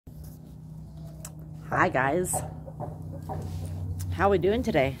Hi guys, how we doing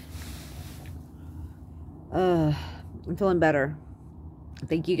today? I'm feeling better.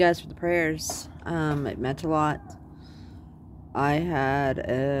 Thank you guys for the prayers. It meant a lot. I had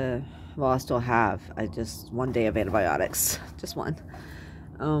I still have. I just 1 day of antibiotics, just one.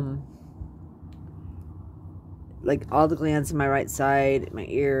 Like all the glands in my right side, my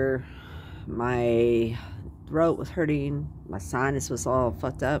ear, my throat was hurting, my sinus was all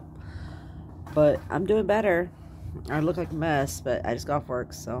fucked up. But I'm doing better. I look like a mess, but I just got off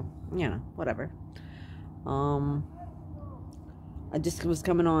work, so, you know, whatever. I just was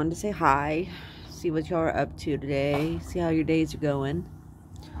coming on to say hi, see what y'all are up to today, see how your days are going.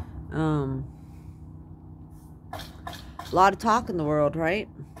 A lot of talk in the world, right?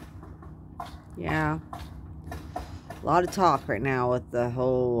 Yeah. A lot of talk right now with the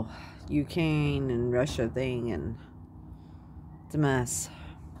whole Ukraine and Russia thing, and it's a mess.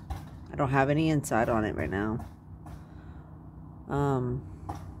 I don't have any insight on it right now. I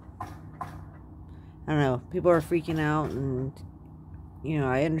don't know. People are freaking out, and you know,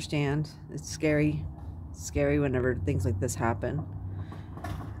 I understand. It's scary. It's scary whenever things like this happen.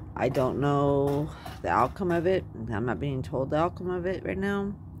 I don't know the outcome of it. I'm not being told the outcome of it right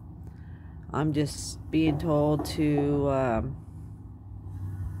now. I'm just being told to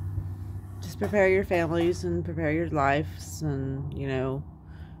just prepare your families and prepare your lives, and you know,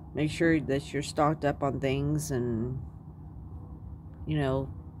 make sure that you're stocked up on things, and you know,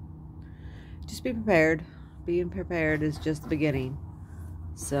 just be prepared. Being prepared is just the beginning.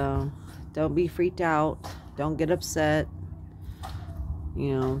 So don't be freaked out. Don't get upset.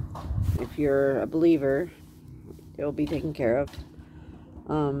 You know, if you're a believer, it'll be taken care of.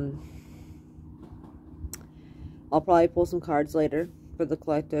 I'll probably pull some cards later for the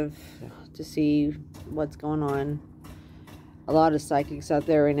collective to see what's going on. A lot of psychics out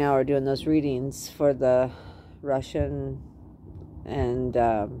there right now are doing those readings for the Russian and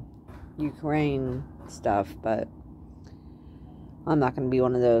Ukraine stuff, but I'm not going to be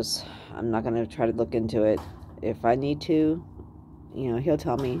one of those. I'm not going to try to look into it. If I need to, you know, he'll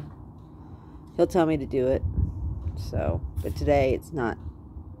tell me. He'll tell me to do it. So, but today it's not.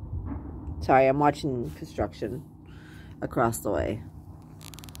 Sorry, I'm watching construction across the way.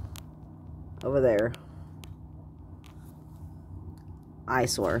 Over there.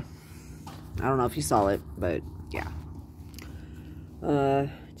 Eyesore. I don't know if you saw it, but yeah.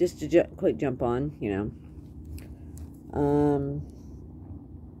 Just a quick jump on, you know.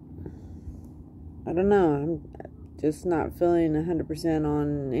 I don't know. I'm just not feeling 100%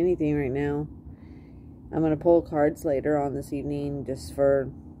 on anything right now. I'm going to pull cards later on this evening just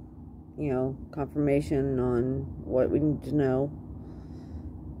for, you know, confirmation on what we need to know.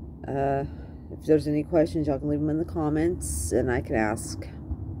 If there's any questions, y'all can leave them in the comments and I can ask.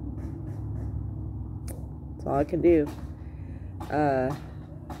 That's all I can do.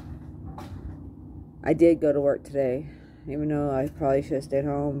 I did go to work today, even though I probably should have stayed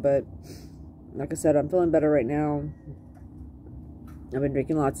home, but like I said, I'm feeling better right now. I've been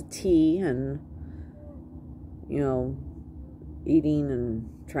drinking lots of tea and, you know, eating and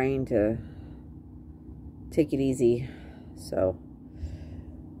trying to take it easy. So,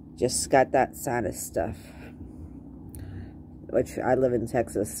 just got that sinus stuff, which I live in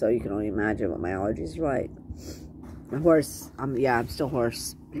Texas, so you can only imagine what my allergies are like. I'm still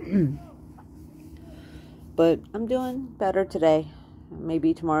hoarse. But I'm doing better today.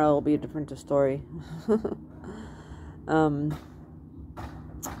 Maybe tomorrow will be a different story.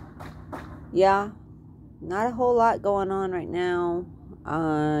 Yeah, not a whole lot going on right now.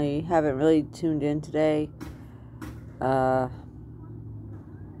 I haven't really tuned in today.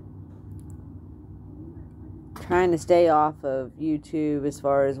 Trying to stay off of YouTube as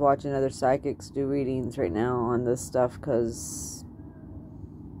far as watching other psychics do readings right now on this stuff, because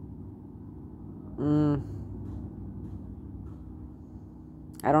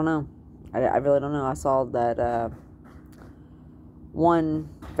I don't know. I really don't know. I saw that one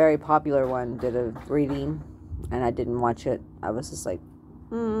very popular one did a reading, and I didn't watch it. I was just like,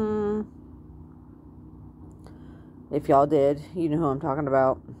 If y'all did, you know who I'm talking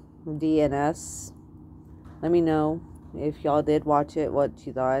about. DNS. Let me know if y'all did watch it, what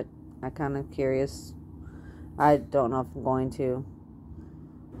you thought. I'm kind of curious. I don't know if I'm going to.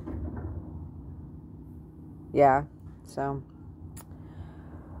 Yeah, so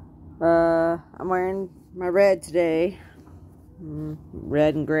I'm wearing my red today.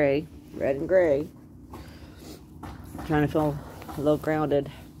 Red and gray. Red and gray. Trying to feel a little grounded.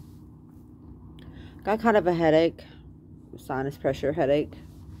 Got kind of a headache. Sinus pressure headache.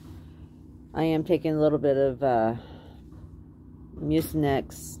 I am taking a little bit of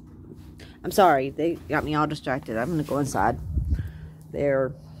Mucinex. I'm sorry. They got me all distracted. I'm going to go inside.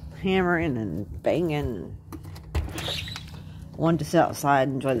 They're hammering and banging. I wanted to sit outside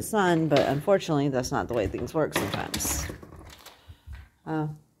and enjoy the sun, but unfortunately, that's not the way things work sometimes. Are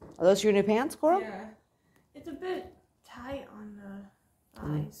those your new pants, Coral? Yeah. It's a bit tight on the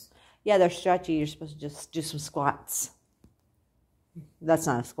thighs. Yeah, they're stretchy. You're supposed to just do some squats. That's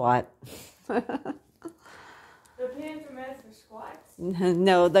not a squat. The pants are meant for squats?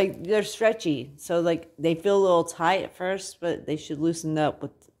 No, they're stretchy. So like they feel a little tight at first, but they should loosen up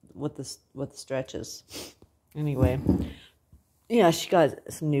with the stretches. Anyway, yeah, she got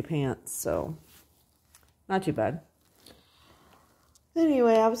some new pants, so not too bad.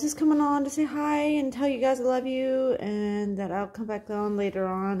 Anyway, I was just coming on to say hi and tell you guys I love you, and that I'll come back on later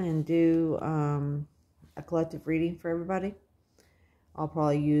on and do a collective reading for everybody. I'll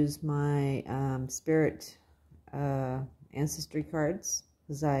probably use my spirit ancestry cards,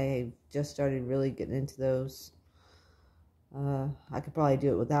 because I just started really getting into those. I could probably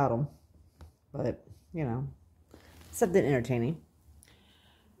do it without them, but you know, something entertaining.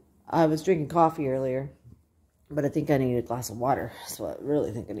 I was drinking coffee earlier, but I think I need a glass of water. That's what I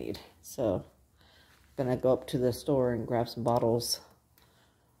really think I need. So I'm gonna go up to the store and grab some bottles.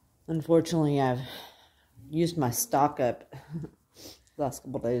 Unfortunately, I've used my stock up the last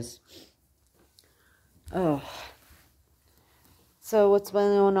couple days. Oh. So what's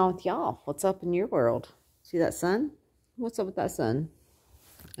been going on with y'all? What's up in your world? See that sun? What's up with that sun?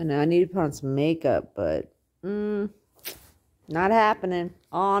 I know I need to put on some makeup, but not happening.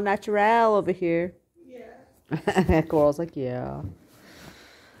 All natural over here. Yeah. Coral's like, yeah.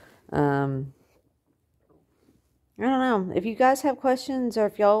 I don't know. If you guys have questions, or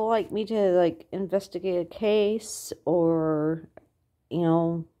if y'all like me to like investigate a case, or you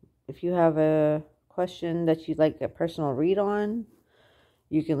know, if you have a question that you'd like a personal read on,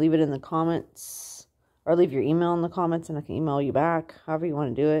 you can leave it in the comments, or leave your email in the comments and I can email you back, however you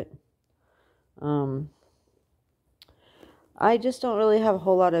want to do it. I just don't really have a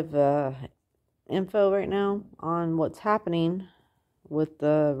whole lot of info right now on what's happening with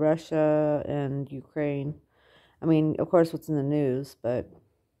the Russia and Ukraine. I mean, of course, what's in the news, but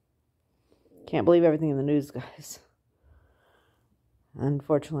can't believe everything in the news, guys.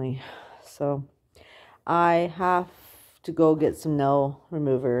 Unfortunately. So I have to go get some nail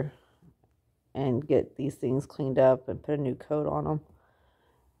remover and get these things cleaned up and put a new coat on them.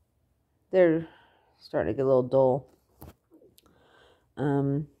 They're starting to get a little dull.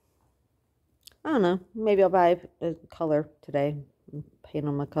 I don't know. Maybe I'll buy a color today and paint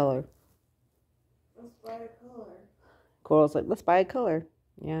on my color. Let's buy a color. Coral's like, let's buy a color.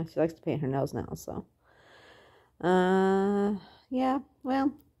 Yeah, she likes to paint her nails now, so. Yeah,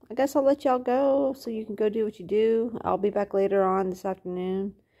 well, I guess I'll let y'all go so you can go do what you do. I'll be back later on this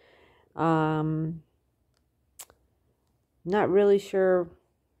afternoon. Not really sure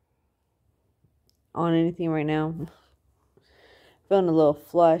on anything right now. Feeling a little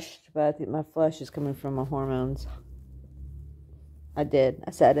flushed, but I think my flush is coming from my hormones. I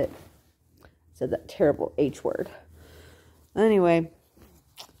said it. I said that terrible H word. Anyway,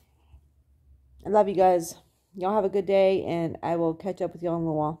 I love you guys. Y'all have a good day, and I will catch up with y'all in a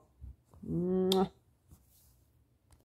little while. Mwah.